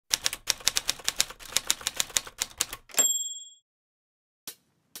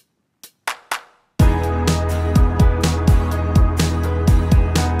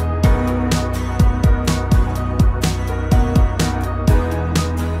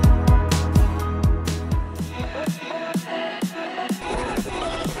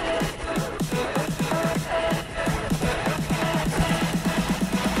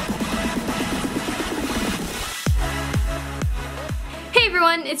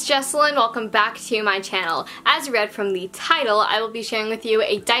it's Jesselyn. Welcome back to my channel. As you read from the title, I will be sharing with you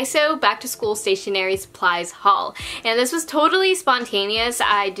a Daiso back to school stationery supplies haul. And this was totally spontaneous.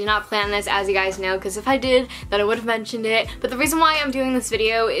 I did not plan this, as you guys know, because if I did, then I would have mentioned it. But the reason why I'm doing this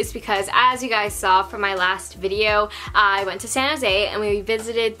video is because, as you guys saw from my last video, I went to San Jose and we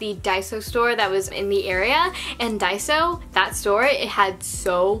visited the Daiso store that was in the area. And Daiso, that store, it had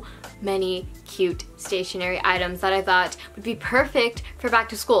so many cute stationery items that I thought would be perfect for back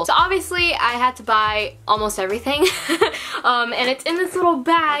to school. So obviously I had to buy almost everything and it's in this little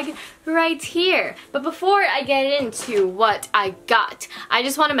bag right here. But before I get into what I got, I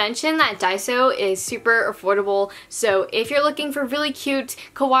just want to mention that Daiso is super affordable. So if you're looking for really cute,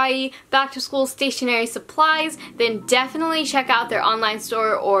 kawaii, back to school stationery supplies, then definitely check out their online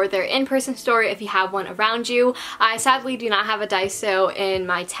store or their in-person store if you have one around you. I sadly do not have a Daiso in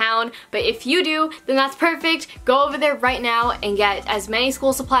my town, but if you do, then that's perfect. Go over there right now and get as many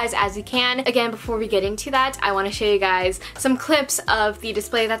school supplies as you can. Again, before we get into that, I want to show you guys some clips of the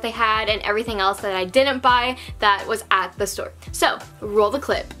display that they had and everything else that I didn't buy that was at the store. So, roll the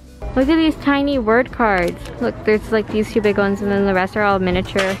clip. Look at these tiny word cards. Look, there's like these two big ones and then the rest are all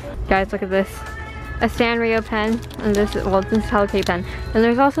miniature. Guys, look at this. A Sanrio pen, and this is Hello Kitty pen. And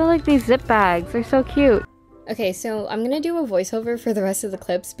there's also like these zip bags. They're so cute. Okay, so I'm gonna do a voiceover for the rest of the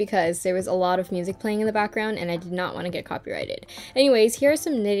clips because there was a lot of music playing in the background and I did not want to get copyrighted. Anyways, here are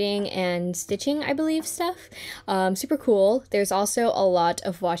some knitting and stitching, I believe, stuff. Super cool. There's also a lot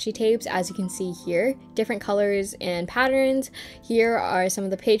of washi tapes, as you can see here. Different colors and patterns. Here are some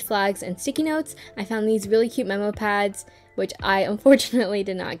of the page flags and sticky notes. I found these really cute memo pads, which I unfortunately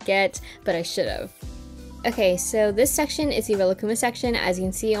did not get, but I should have. Okay, so this section is the Rilakkuma section. As you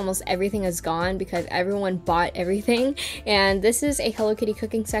can see, almost everything is gone because everyone bought everything. And this is a Hello Kitty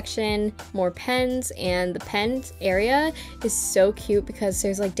cooking section, more pens, and the pens area is so cute because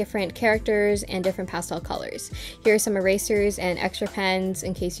there's like different characters and different pastel colors. Here are some erasers and extra pens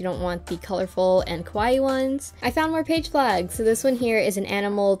in case you don't want the colorful and kawaii ones. I found more page flags. So this one here is an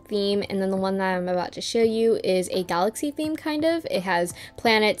animal theme, and then the one that I'm about to show you is a galaxy theme kind of. It has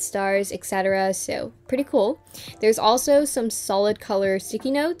planets, stars, etc. So pretty cool. There's also some solid color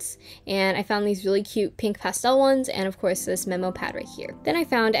sticky notes, and I found these really cute pink pastel ones, and of course this memo pad right here. Then I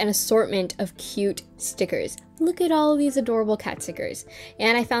found an assortment of cute stickers. Look at all of these adorable cat stickers.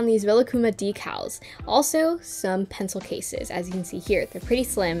 And I found these Rilakkuma decals. Also some pencil cases, as you can see here. They're pretty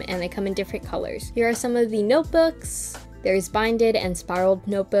slim and they come in different colors. Here are some of the notebooks. There's binded and spiraled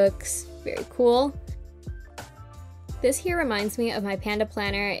notebooks. Very cool. This here reminds me of my Panda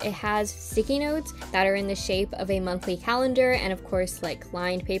planner. It has sticky notes that are in the shape of a monthly calendar and of course like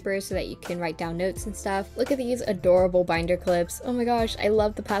lined paper so that you can write down notes and stuff. Look at these adorable binder clips. Oh my gosh, I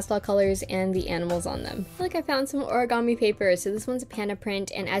love the pastel colors and the animals on them. Look, I found some origami paper. So this one's a panda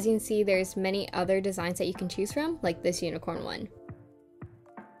print, and as you can see, there's many other designs that you can choose from, like this unicorn one.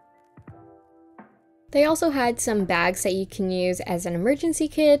 They also had some bags that you can use as an emergency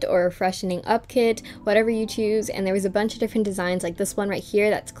kit or a freshening up kit, whatever you choose, and there was a bunch of different designs like this one right here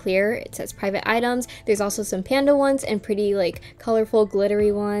that's clear. It says private items. There's also some panda ones and pretty like colorful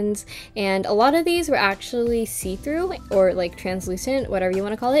glittery ones, and a lot of these were actually see-through or like translucent, whatever you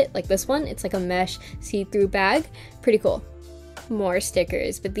want to call it. Like this one, it's like a mesh see-through bag. Pretty cool. More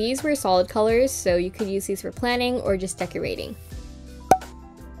stickers, but these were solid colors, so you could use these for planning or just decorating.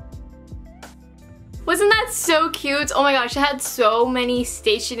 Wasn't that so cute? Oh my gosh, it had so many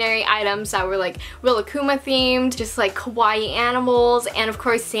stationery items that were like Rilakkuma themed, just like kawaii animals, and of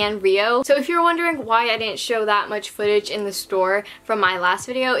course Sanrio. So if you're wondering why I didn't show that much footage in the store from my last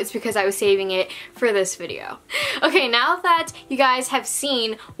video, it's because I was saving it for this video. Okay, now that you guys have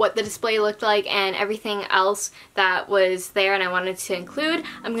seen what the display looked like and everything else that was there and I wanted to include,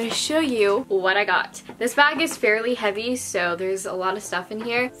 I'm going to show you what I got. This bag is fairly heavy, so there's a lot of stuff in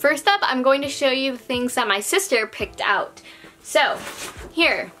here. First up, I'm going to show you the things that my sister picked out. So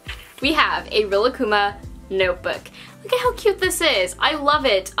here we have a Rilakkuma notebook. Look at how cute this is. I love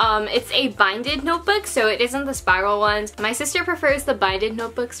it. It's a binded notebook, so it isn't the spiral ones. My sister prefers the binded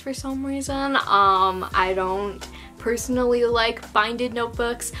notebooks for some reason. I don't personally like binded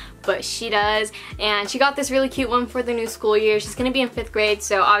notebooks, but she does, and she got this really cute one for the new school year. She's gonna be in 5th grade,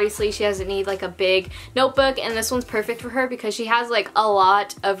 so obviously she doesn't need like a big notebook, and this one's perfect for her because she has like a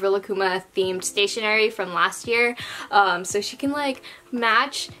lot of Rilakkuma themed stationery from last year, so she can like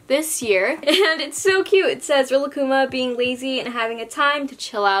match this year. And it's so cute. It says Rilakkuma being lazy and having a time to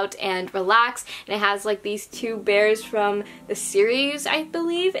chill out and relax, and it has like these two bears from the series, I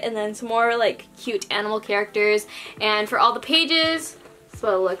believe, and then some more like cute animal characters. And for all the pages,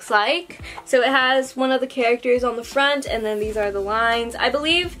 That's what it looks like. So it has one of the characters on the front, and then these are the lines. I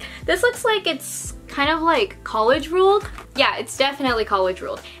believe this looks like it's kind of like college ruled. Yeah, it's definitely college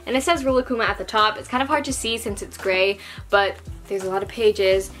ruled. And it says Rilakkuma at the top. It's kind of hard to see since it's gray, but there's a lot of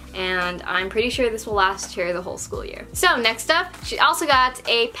pages, and I'm pretty sure this will last her the whole school year. So next up, she also got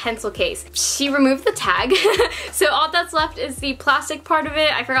a pencil case. She removed the tag, so all that's left is the plastic part of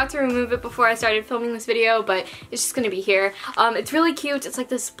it. I forgot to remove it before I started filming this video, but it's just gonna be here. It's really cute. It's like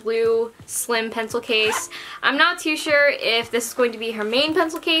this blue slim pencil case. I'm not too sure if this is going to be her main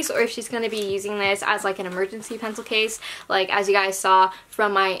pencil case or if she's gonna be using this as like an emergency pencil case. Like as you guys saw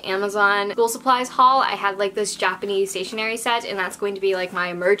from my Amazon school supplies haul, I had like this Japanese stationery set, and that's going to be like my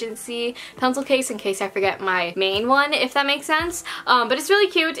emergency pencil case in case I forget my main one, if that makes sense. But it's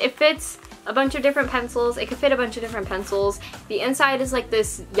really cute. It fits a bunch of different pencils. It could fit a bunch of different pencils. The inside is like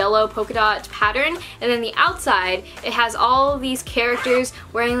this yellow polka dot pattern, and then the outside, it has all these characters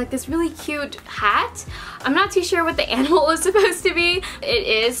wearing like this really cute hat. I'm not too sure what the animal is supposed to be. It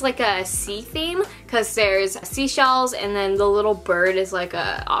is like a sea theme because there's seashells, and then the little bird is like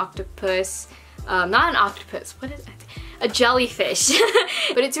a octopus. Not an octopus, what is it? A jellyfish.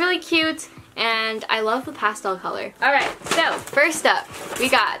 But it's really cute, and I love the pastel color. Alright, so first up, we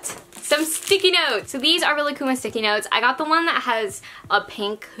got some sticky notes. So these are Rilakkuma sticky notes. I got the one that has a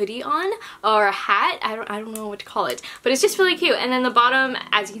pink hoodie on, or a hat. I don't know what to call it, but it's just really cute. And then the bottom,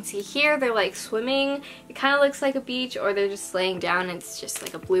 as you can see here, they're like swimming. It kind of looks like a beach, or they're just laying down. It's just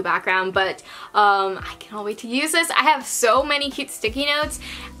like a blue background, but I cannot wait to use this. I have so many cute sticky notes.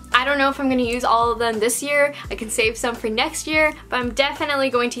 I don't know if I'm going to use all of them this year. I can save some for next year, but I'm definitely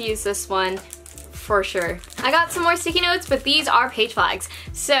going to use this one for sure. I got some more sticky notes, but these are page flags.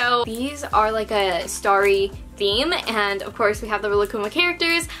 So these are like a starry theme, and of course we have the Rilakkuma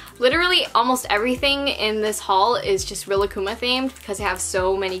characters. Literally almost everything in this haul is just Rilakkuma themed because I have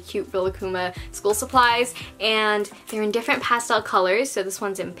so many cute Rilakkuma school supplies, and they're in different pastel colors. So this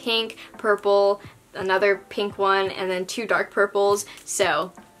one's in pink, purple, another pink one, and then two dark purples.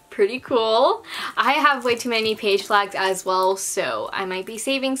 So pretty cool. I have way too many page flags as well, so I might be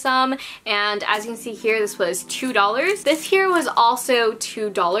saving some. And as you can see here, this was $2. This here was also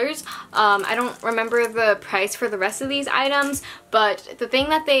 $2. I don't remember the price for the rest of these items, but the thing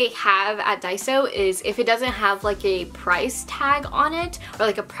that they have at Daiso is if it doesn't have like a price tag on it, or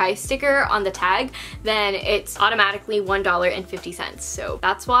like a price sticker on the tag, then it's automatically $1.50. So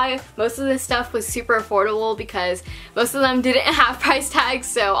that's why most of this stuff was super affordable, because most of them didn't have price tags,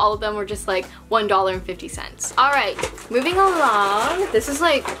 so all of them were just like $1.50. Alright, moving along. This is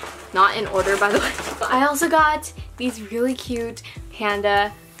like not in order, by the way. But I also got these really cute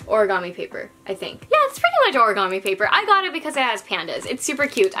Panda origami paper, I think. Yeah, it's pretty much origami paper. I got it because it has pandas. It's super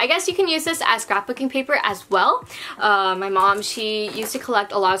cute. I guess you can use this as scrapbooking paper as well. My mom, she used to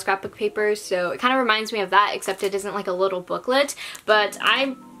collect a lot of scrapbook papers, so it kind of reminds me of that, except it isn't like a little booklet. But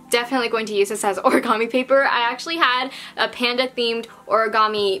I'm definitely going to use this as origami paper. I actually had a panda themed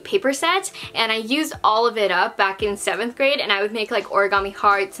origami paper set, and I used all of it up back in 7th grade, and I would make like origami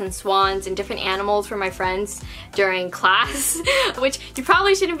hearts and swans and different animals for my friends during class, which you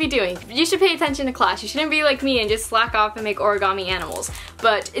probably shouldn't be doing. You should pay attention to class. You shouldn't be like me and just slack off and make origami animals.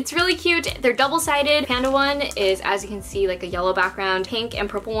 But it's really cute. They're double-sided. Panda one is, as you can see, like a yellow background. Pink and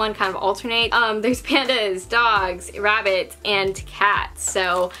purple one kind of alternate. There's pandas, dogs, rabbits, and cats.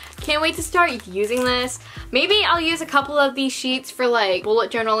 So can't wait to start using this. Maybe I'll use a couple of these sheets for like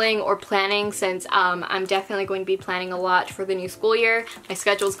bullet journaling or planning, since I'm definitely going to be planning a lot for the new school year. My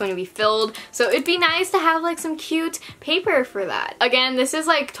schedule is going to be filled, so it'd be nice to have like some cute paper for that. Again, this is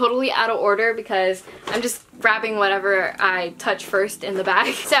like totally out of order because I'm just grabbing whatever I touch first in the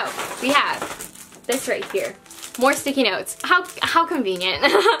bag. So we have this right here. More sticky notes. How convenient.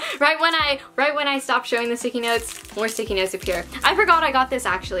 right when I stopped showing the sticky notes, more sticky notes appear. I forgot I got this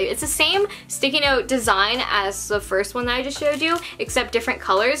actually. It's the same sticky note design as the first one that I just showed you, except different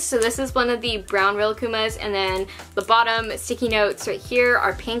colors. So this is one of the brown Rilakkumas, and then the bottom sticky notes right here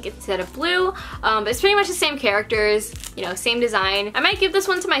are pink instead of blue. But it's pretty much the same characters, you know, same design. I might give this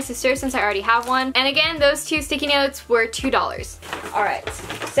one to my sister since I already have one. And again, those two sticky notes were $2. Alright,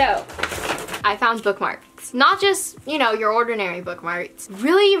 so I found bookmarks. Not just, you know, your ordinary bookmarks.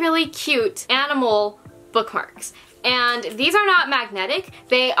 Really, really cute animal bookmarks. And these are not magnetic.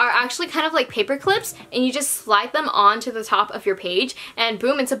 They are actually kind of like paper clips, and you just slide them onto the top of your page, and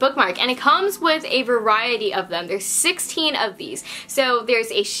boom, it's a bookmark. And it comes with a variety of them. There's 16 of these. So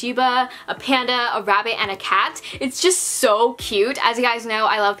there's a Shiba, a panda, a rabbit, and a cat. It's just so cute. As you guys know,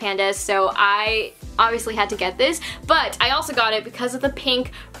 I love pandas, so I obviously had to get this, but I also got it because of the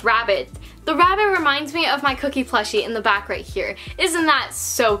pink rabbit. The rabbit reminds me of my cookie plushie in the back right here. Isn't that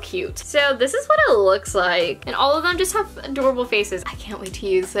so cute? So this is what it looks like. And all of them just have adorable faces. I can't wait to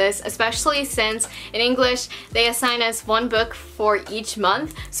use this, especially since in English, they assign us one book for each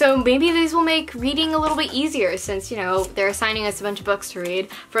month. So maybe these will make reading a little bit easier since, you know, they're assigning us a bunch of books to read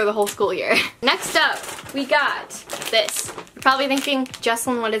for the whole school year. Next up, we got this. You're probably thinking,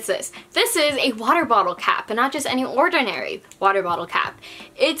 Jesslyn, what is this? This is a water bottle cap, and not just any ordinary water bottle cap.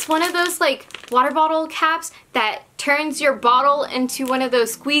 It's one of those like water bottle caps that turns your bottle into one of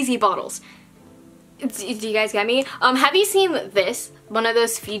those squeezy bottles. Do you guys get me? Have you seen this? One of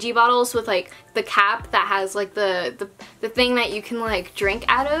those Fiji bottles with like the cap that has like the thing that you can like drink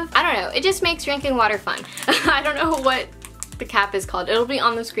out of? I don't know. It just makes drinking water fun. I don't know what the cap is called. It'll be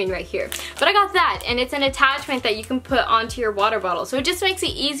on the screen right here. But I got that, and it's an attachment that you can put onto your water bottle. So it just makes it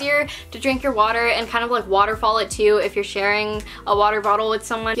easier to drink your water and kind of like waterfall it too if you're sharing a water bottle with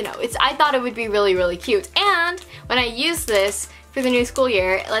someone. You know, I thought it would be really, really cute. And when I use this for the new school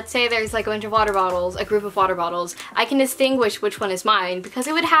year, let's say there's like a bunch of water bottles, a group of water bottles, I can distinguish which one is mine because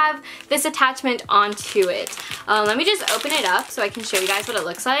it would have this attachment onto it. Let me just open it up so I can show you guys what it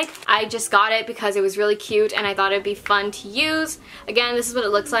looks like. I just got it because it was really cute and I thought it'd be fun to use. Again, this is what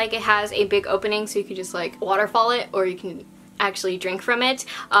it looks like. It has a big opening so you can just like waterfall it, or you can actually drink from it,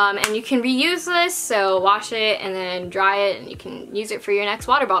 and you can reuse this, so wash it and then dry it and you can use it for your next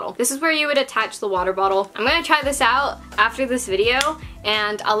water bottle. This is where you would attach the water bottle. I'm gonna try this out after this video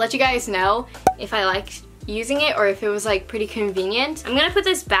and I'll let you guys know if I liked using it or if it was like pretty convenient. I'm gonna put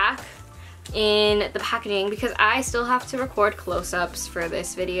this back in the packaging because I still have to record close-ups for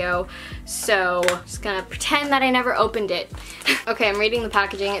this video, so I'm just gonna pretend that I never opened it. Okay, I'm reading the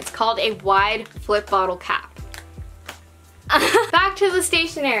packaging. It's called a wide flip bottle cap. Back to the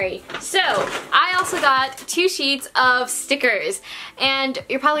stationery. So I also got 2 sheets of stickers, and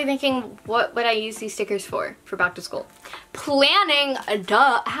you're probably thinking, what would I use these stickers for back to school? Planning,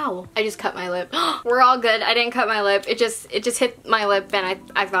 duh. Ow, I just cut my lip. We're all good. I didn't cut my lip. It just hit my lip and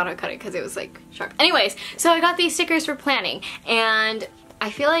I thought I cut it because it was like sharp. Anyways, so I got these stickers for planning, and I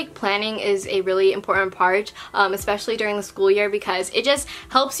feel like planning is a really important part, especially during the school year, because it just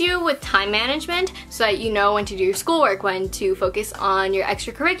helps you with time management so that you know when to do your schoolwork, when to focus on your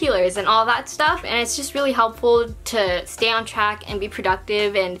extracurriculars and all that stuff. And it's just really helpful to stay on track and be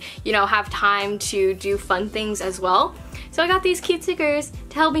productive and, you know, have time to do fun things as well. So I got these cute stickers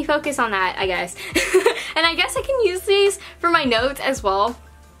to help me focus on that, I guess. And I guess I can use these for my notes as well,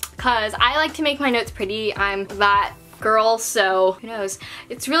 because I like to make my notes pretty. I'm that girl, so who knows.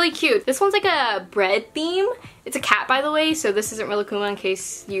 It's really cute. This one's like a bread theme. It's a cat, by the way, so this isn't Rilakkuma in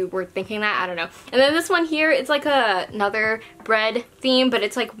case you were thinking that. I don't know. And then this one here, it's like another bread theme, but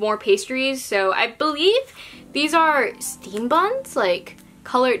it's like more pastries. So I believe these are steam buns, like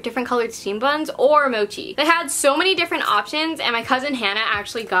different colored steam buns, or mochi. They had so many different options, and my cousin Hannah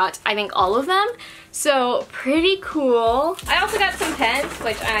actually got, I think, all of them. So pretty cool. I also got some pens,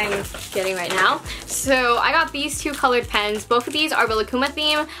 which I'm getting right now. So I got these 2 colored pens. Both of these are Rilakkuma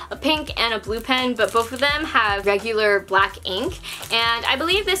theme, a pink and a blue pen, but both of them have regular black ink. And I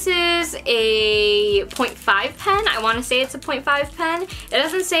believe this is a 0.5 pen. I want to say it's a 0.5 pen. It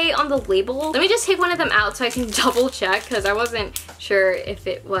doesn't say on the label. Let me just take one of them out so I can double check, because I wasn't sure if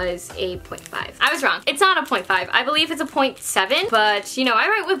it was a 0.5. I was wrong. It's not a 0.5. I believe it's a 0.7, but you know, I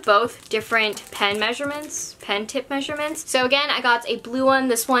write with both different pen measurements, pen tip measurements. So again, I got a blue one.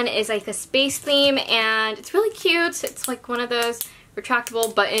 This one is like a space theme, and it's really cute. It's like one of those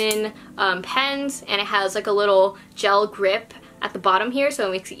retractable button pens, and it has like a little gel grip at the bottom here, so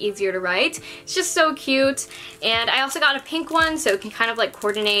it makes it easier to write. It's just so cute. And I also got a pink one, so it can kind of like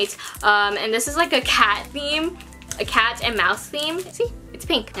coordinate. And this is like a cat theme, a cat and mouse theme. See? It's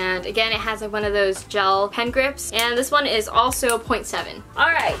pink. And again, it has like one of those gel pen grips. And this one is also 0.7.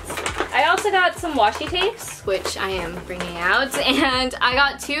 Alright, I also got some washi tapes, which I am bringing out. And I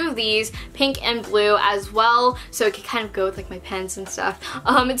got 2 of these, pink and blue as well, so it can kind of go with like my pens and stuff.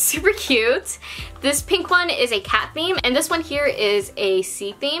 It's super cute. This pink one is a cat theme, and this one here is a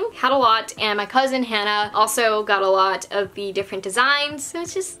sea theme. Had a lot, and my cousin Hannah also got a lot of the different designs, so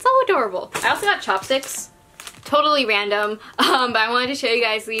it's just so adorable. I also got chopsticks. Totally random, but I wanted to show you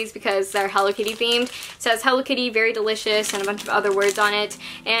guys these because they're Hello Kitty themed. It says Hello Kitty, very delicious, and a bunch of other words on it.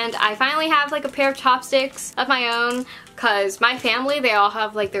 And I finally have like a pair of chopsticks of my own, because my family, they all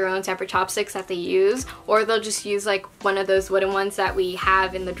have like their own separate chopsticks that they use, or they'll just use like one of those wooden ones that we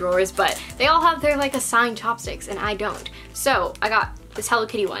have in the drawers, but they all have their like assigned chopsticks and I don't. So I got this Hello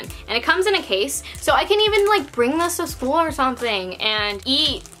Kitty one, and it comes in a case, so I can even like bring this to school or something and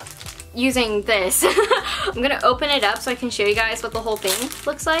eat using this. I'm gonna open it up so I can show you guys what the whole thing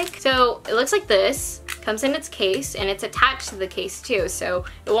looks like. So it looks like this, comes in its case, and it's attached to the case too, so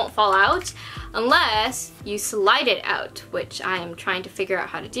it won't fall out unless you slide it out, which I am trying to figure out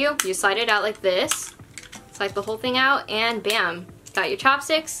how to do. You slide it out like this, slide the whole thing out, and bam, got your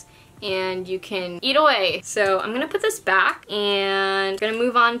chopsticks, and you can eat away. So I'm gonna put this back and gonna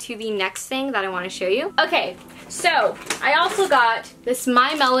move on to the next thing that I want to show you. Okay, so I also got this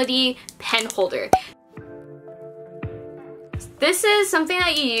My Melody pen holder. This is something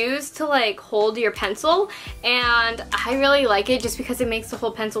that you use to like hold your pencil, and I really like it just because it makes the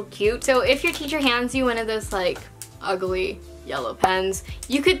whole pencil cute. So if your teacher hands you one of those like ugly yellow pens,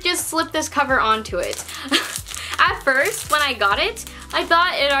 you could just slip this cover onto it. At first, when I got it, I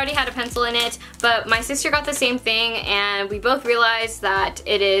thought it already had a pencil in it, but my sister got the same thing and we both realized that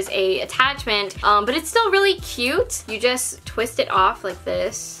it is a attachment, but it's still really cute. You just twist it off like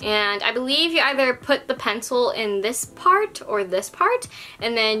this, and I believe you either put the pencil in this part or this part,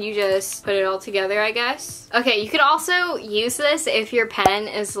 and then you just put it all together, I guess. Okay, you could also use this if your pen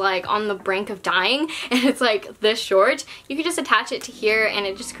is like on the brink of dying and it's like this short. You could just attach it to here and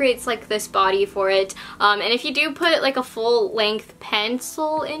it just creates like this body for it. And if you do put like a full-length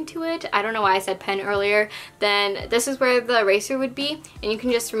pencil into it, I don't know why I said pen earlier, then this is where the eraser would be, and you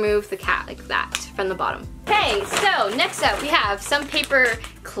can just remove the cap like that from the bottom. Okay, so next up we have some paper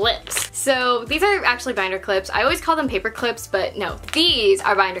clips. So these are actually binder clips. I always call them paper clips, but no, these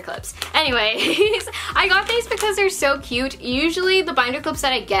are binder clips. Anyways, I got these because they're so cute. Usually the binder clips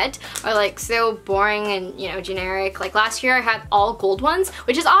that I get are like so boring and, you know, generic. Like last year I had all gold ones,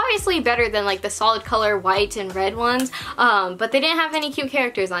 which is obviously better than like the solid color white and red ones, but they didn't have any cute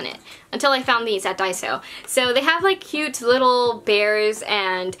characters on it until I found these at Daiso. So they have like cute little bears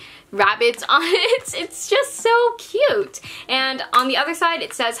and rabbits on it. It's just so cute. And on the other side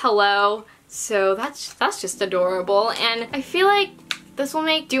it says hello, so that's just adorable. And I feel like this will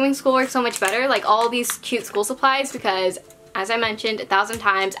make doing schoolwork so much better, like all these cute school supplies, because as I mentioned 1,000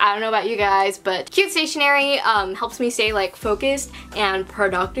 times, I don't know about you guys, but cute stationery helps me stay like focused and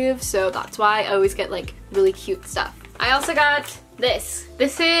productive, so that's why I always get like really cute stuff. I also got this.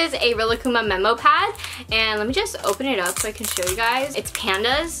 This is a Rilakkuma memo pad, and let me just open it up so I can show you guys. It's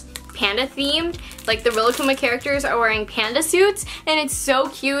pandas. Panda themed. Like the Rilakkuma characters are wearing panda suits, and it's so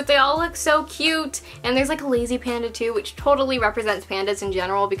cute. They all look so cute. And there's like a lazy panda too, which totally represents pandas in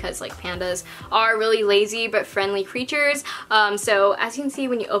general, because like pandas are really lazy but friendly creatures. So as you can see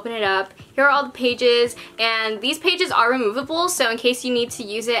when you open it up, here are all the pages, and these pages are removable, so in case you need to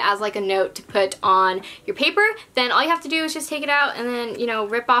use it as like a note to put on your paper, then all you have to do is just take it out and then, you know,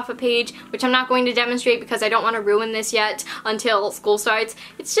 rip off a page, which I'm not going to demonstrate because I don't want to ruin this yet until school starts.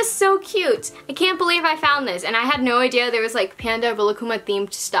 It's just so cute. I can't believe I found this, and I had no idea there was like Panda Rilakkuma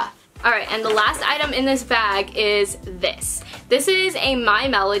themed stuff. Alright, and the last item in this bag is this. This is a My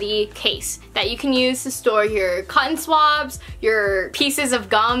Melody case that you can use to store your cotton swabs, your pieces of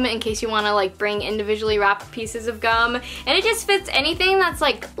gum in case you want to like bring individually wrapped pieces of gum, and it just fits anything that's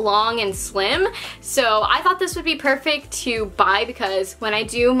like long and slim. So I thought this would be perfect to buy because when I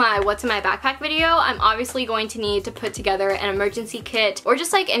do my what's in my backpack video, I'm obviously going to need to put together an emergency kit or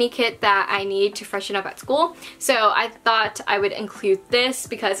just like any kit that I need to freshen up at school. So I thought I would include this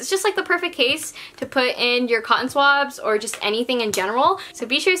because it's just like the perfect case to put in your cotton swabs or just anything in general. So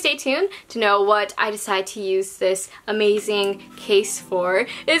be sure to stay tuned to know what I decide to use this amazing case for.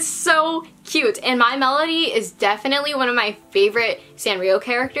 It's so cute, and My Melody is definitely one of my favorite Sanrio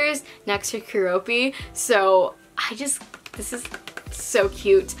characters next to Kuropi, so this is so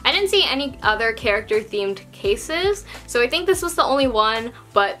cute. I didn't see any other character themed cases, so I think this was the only one,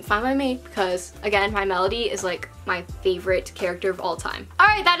 but fine by me because again, My Melody is like my favorite character of all time.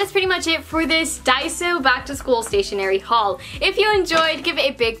 Alright, that is pretty much it for this Daiso back to school stationery haul. If you enjoyed, give it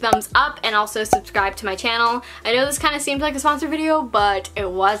a big thumbs up and also subscribe to my channel. I know this kind of seemed like a sponsored video, but it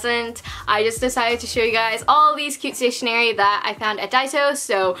wasn't. I just decided to show you guys all these cute stationery that I found at Daiso,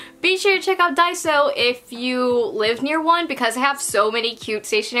 so be sure to check out Daiso if you live near one because I have so many cute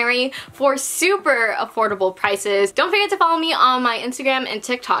stationery for super affordable prices. Don't forget to follow me on my Instagram and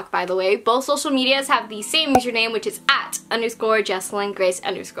TikTok, by the way. Both social medias have the same username, which is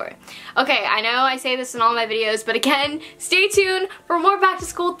 @_JocelynGrace_. Okay, I know I say this in all my videos, but again, stay tuned for more back to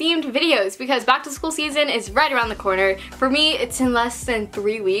school themed videos because back to school season is right around the corner. For me, it's in less than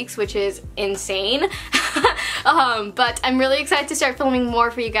 3 weeks, which is insane. But I'm really excited to start filming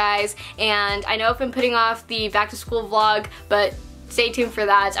more for you guys, and I know I've been putting off the back to school vlog, but stay tuned for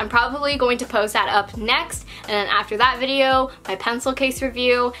that. I'm probably going to post that up next, and then after that video, my pencil case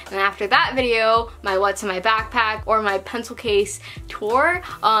review, and then after that video, my what's in my backpack or my pencil case tour,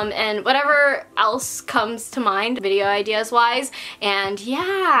 and whatever else comes to mind video ideas wise. And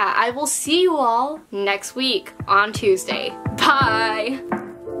yeah, I will see you all next week on Tuesday. Bye!